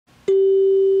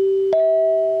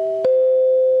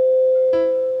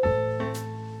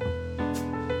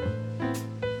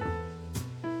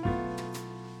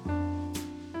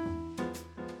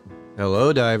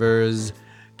Hello, divers.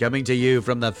 Coming to you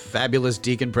from the fabulous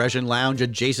decompression lounge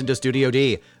adjacent to Studio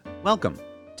D. Welcome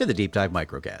to the Deep Dive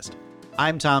Microcast.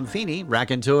 I'm Tom Feeney,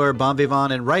 raconteur, bon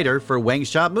vivant, and writer for Wang's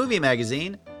Shop Movie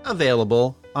Magazine,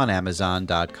 available on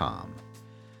Amazon.com.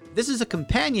 This is a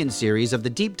companion series of the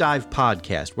Deep Dive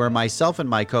podcast where myself and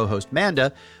my co-host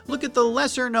Manda look at the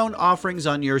lesser-known offerings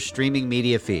on your streaming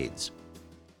media feeds.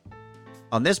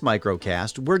 On this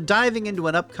microcast, we're diving into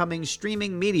an upcoming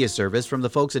streaming media service from the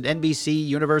folks at NBC,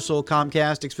 Universal,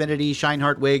 Comcast, Xfinity,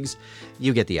 Shineheart Wigs.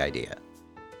 You get the idea.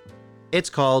 It's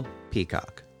called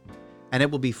Peacock, and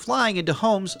it will be flying into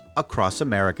homes across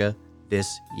America this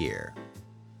year.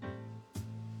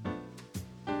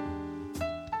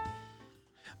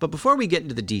 But before we get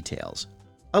into the details,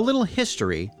 a little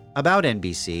history about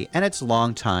NBC and its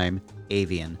longtime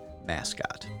avian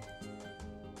mascot.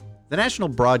 The National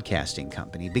Broadcasting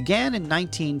Company began in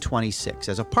 1926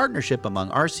 as a partnership among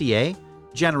RCA,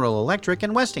 General Electric,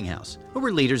 and Westinghouse, who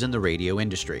were leaders in the radio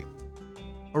industry.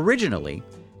 Originally,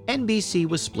 NBC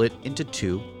was split into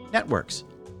two networks,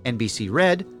 NBC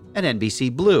Red and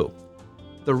NBC Blue.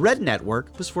 The Red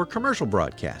network was for commercial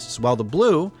broadcasts, while the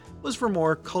Blue was for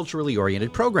more culturally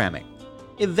oriented programming.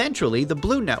 Eventually, the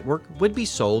Blue network would be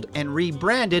sold and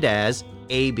rebranded as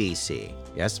ABC.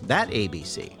 Yes, that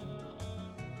ABC.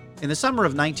 In the summer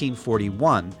of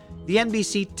 1941, the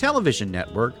NBC television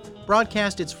network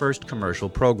broadcast its first commercial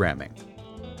programming.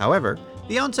 However,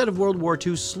 the onset of World War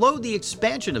II slowed the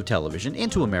expansion of television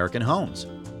into American homes.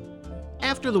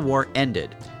 After the war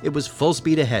ended, it was full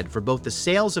speed ahead for both the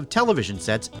sales of television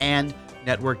sets and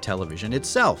network television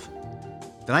itself.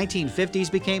 The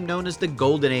 1950s became known as the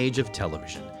golden age of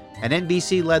television, and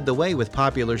NBC led the way with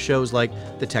popular shows like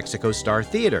the Texaco Star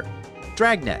Theater,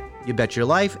 Dragnet, You Bet Your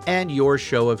Life, and Your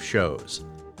Show of Shows.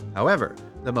 However,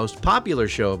 the most popular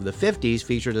show of the 50s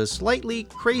featured a slightly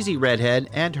crazy redhead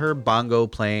and her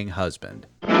bongo-playing husband.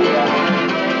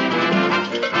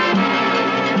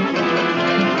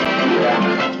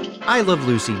 I Love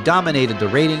Lucy dominated the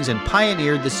ratings and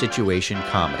pioneered the situation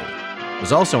comedy. It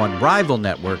was also on rival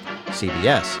network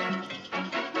CBS.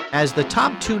 As the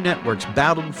top two networks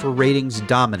battled for ratings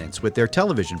dominance with their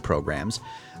television programs,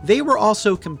 they were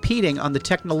also competing on the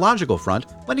technological front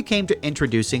when it came to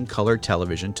introducing color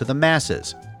television to the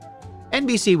masses.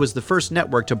 NBC was the first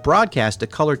network to broadcast a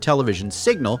color television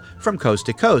signal from coast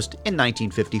to coast in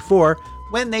 1954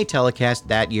 when they telecast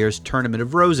that year's Tournament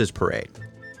of Roses parade.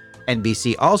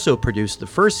 NBC also produced the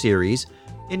first series,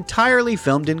 entirely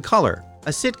filmed in color,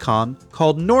 a sitcom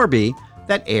called Norby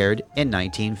that aired in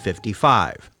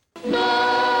 1955.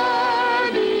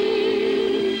 Norby,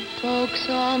 folks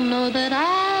all know that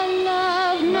I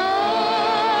love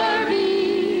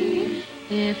Norby.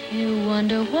 If you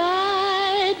wonder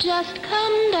why, just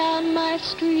come down my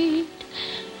street.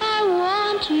 I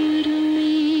want you to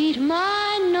meet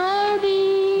my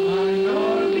Norby. My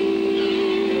Norby.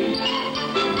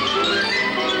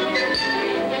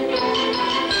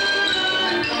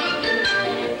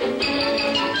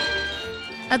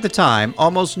 At the time,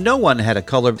 almost no one had a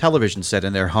color television set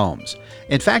in their homes.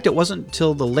 In fact, it wasn't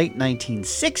until the late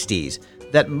 1960s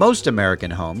that most American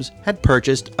homes had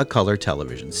purchased a color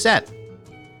television set.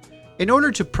 In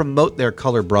order to promote their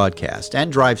color broadcast and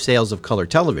drive sales of color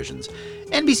televisions,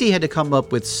 NBC had to come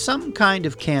up with some kind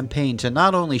of campaign to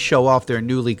not only show off their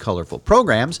newly colorful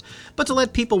programs, but to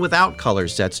let people without color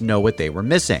sets know what they were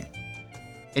missing.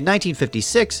 In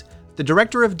 1956, the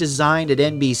director of design at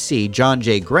NBC, John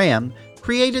J. Graham,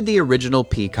 created the original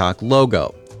Peacock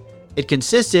logo. It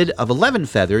consisted of 11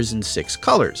 feathers in 6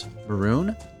 colors: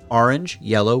 maroon, orange,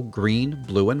 yellow, green,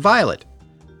 blue, and violet.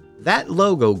 That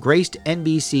logo graced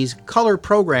NBC's color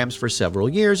programs for several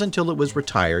years until it was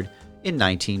retired in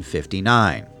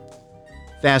 1959.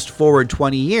 Fast forward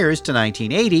 20 years to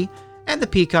 1980, and the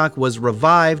Peacock was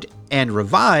revived and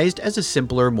revised as a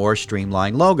simpler, more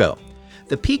streamlined logo.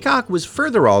 The Peacock was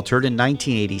further altered in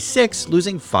 1986,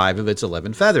 losing 5 of its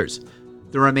 11 feathers.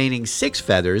 The remaining 6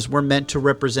 feathers were meant to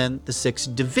represent the 6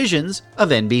 divisions of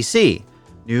NBC: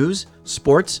 news,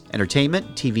 sports,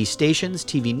 entertainment, TV stations,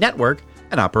 TV network,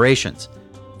 and operations.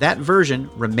 That version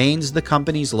remains the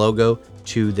company's logo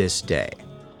to this day.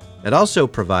 It also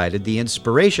provided the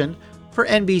inspiration for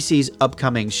NBC's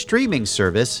upcoming streaming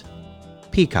service,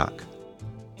 Peacock.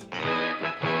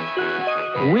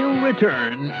 We'll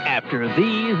return after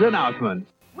these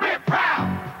announcements. We're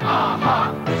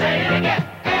proud. Say it again.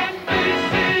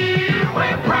 NBC.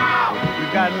 We're proud.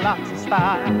 We've got lots of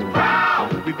style.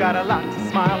 Proud. We've got a lot to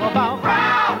smile about.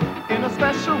 Proud. In a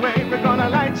special way, we're gonna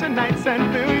light your nights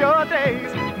and fill your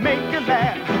days. Make you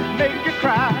laugh, make you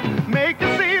cry, make you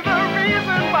see the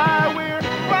reason why we're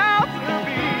proud to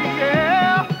be,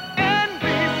 yeah, NBC.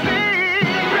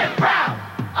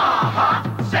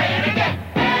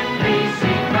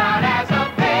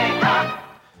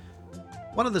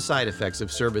 One of the side effects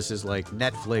of services like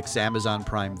Netflix, Amazon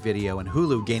Prime Video, and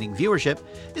Hulu gaining viewership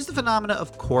is the phenomena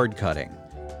of cord cutting.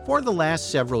 For the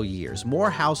last several years, more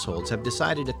households have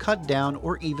decided to cut down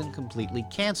or even completely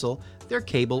cancel their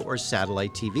cable or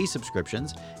satellite TV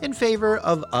subscriptions in favor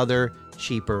of other,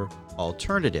 cheaper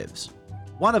alternatives.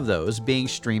 One of those being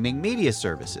streaming media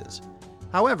services.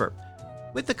 However,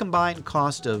 with the combined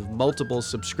cost of multiple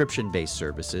subscription-based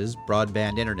services,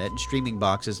 broadband internet, and streaming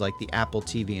boxes like the Apple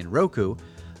TV and Roku,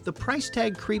 the price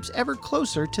tag creeps ever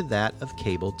closer to that of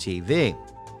cable TV.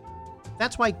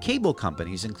 That's why cable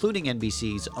companies, including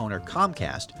NBC's owner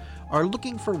Comcast, are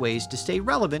looking for ways to stay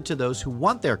relevant to those who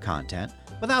want their content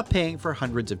without paying for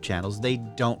hundreds of channels they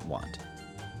don't want.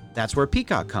 That's where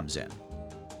Peacock comes in.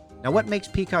 Now, what makes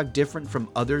Peacock different from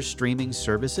other streaming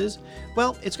services?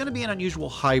 Well, it's going to be an unusual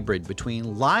hybrid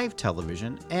between live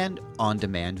television and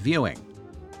on-demand viewing.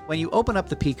 When you open up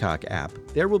the Peacock app,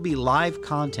 there will be live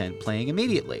content playing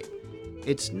immediately.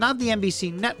 It's not the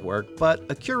NBC network, but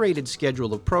a curated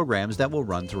schedule of programs that will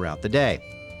run throughout the day.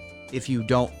 If you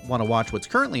don't want to watch what's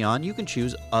currently on, you can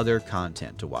choose other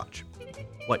content to watch.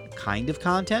 What kind of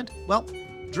content? Well,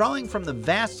 drawing from the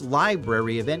vast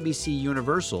library of NBC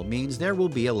Universal means there will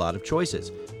be a lot of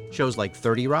choices. Shows like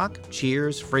 30 Rock,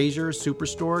 Cheers, Frasier,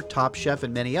 Superstore, Top Chef,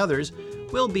 and many others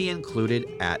will be included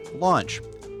at launch.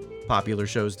 Popular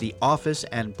shows The Office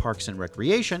and Parks and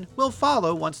Recreation will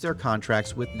follow once their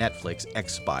contracts with Netflix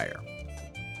expire.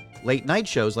 Late-night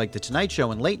shows like The Tonight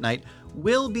Show and Late Night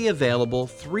will be available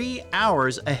 3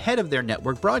 hours ahead of their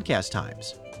network broadcast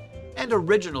times. And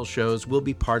original shows will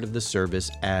be part of the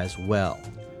service as well.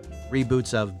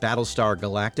 Reboots of Battlestar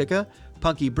Galactica,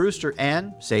 Punky Brewster,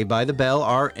 and Saved by the Bell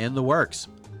are in the works.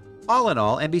 All in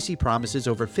all, NBC promises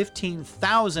over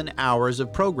 15,000 hours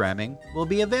of programming will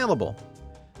be available.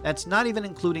 That's not even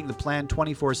including the planned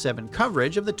 24/7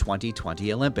 coverage of the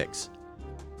 2020 Olympics.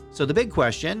 So the big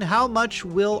question, how much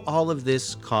will all of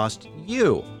this cost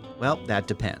you? Well, that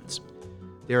depends.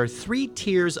 There are 3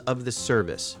 tiers of the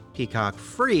service. Peacock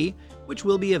Free, which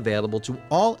will be available to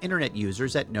all internet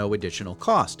users at no additional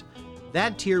cost.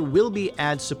 That tier will be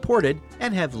ad-supported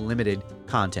and have limited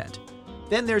content.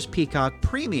 Then there's Peacock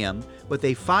Premium with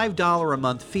a $5 a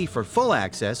month fee for full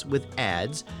access with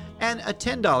ads and a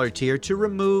 $10 tier to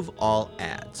remove all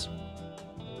ads.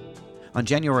 On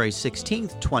January 16,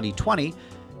 2020,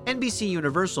 NBC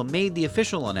Universal made the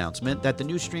official announcement that the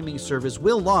new streaming service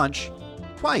will launch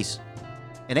twice.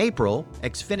 In April,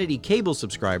 Xfinity cable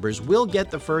subscribers will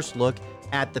get the first look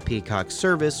at the Peacock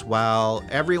service, while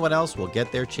everyone else will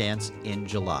get their chance in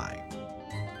July.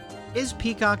 Is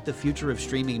Peacock the future of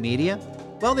streaming media?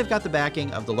 Well, they've got the backing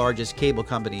of the largest cable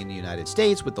company in the United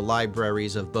States with the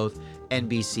libraries of both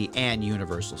NBC and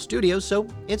Universal Studios, so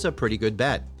it's a pretty good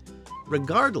bet.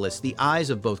 Regardless, the eyes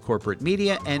of both corporate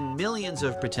media and millions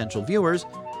of potential viewers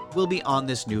will be on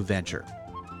this new venture.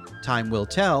 Time will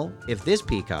tell if this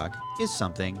Peacock is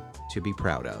something to be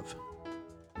proud of.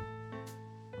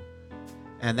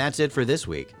 And that's it for this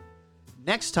week.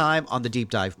 Next time on the Deep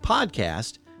Dive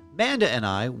podcast, Manda and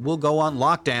I will go on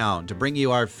lockdown to bring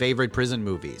you our favorite prison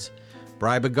movies.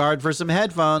 Bribe a guard for some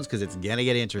headphones because it's going to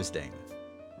get interesting.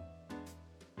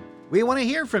 We want to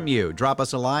hear from you. Drop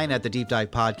us a line at the Deep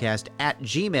Dive Podcast at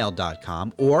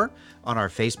gmail.com or on our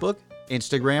Facebook,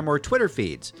 Instagram, or Twitter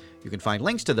feeds. You can find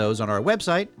links to those on our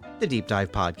website,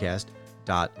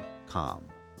 thedeepdivepodcast.com.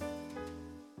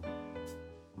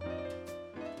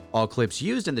 All clips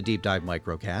used in the Deep Dive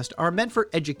Microcast are meant for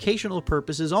educational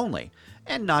purposes only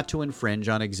and not to infringe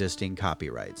on existing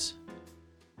copyrights.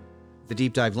 The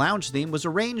Deep Dive Lounge theme was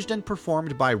arranged and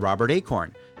performed by Robert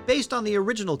Acorn, based on the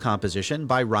original composition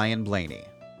by Ryan Blaney.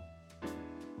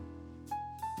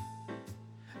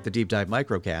 The Deep Dive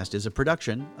Microcast is a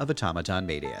production of Automaton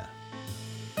Media.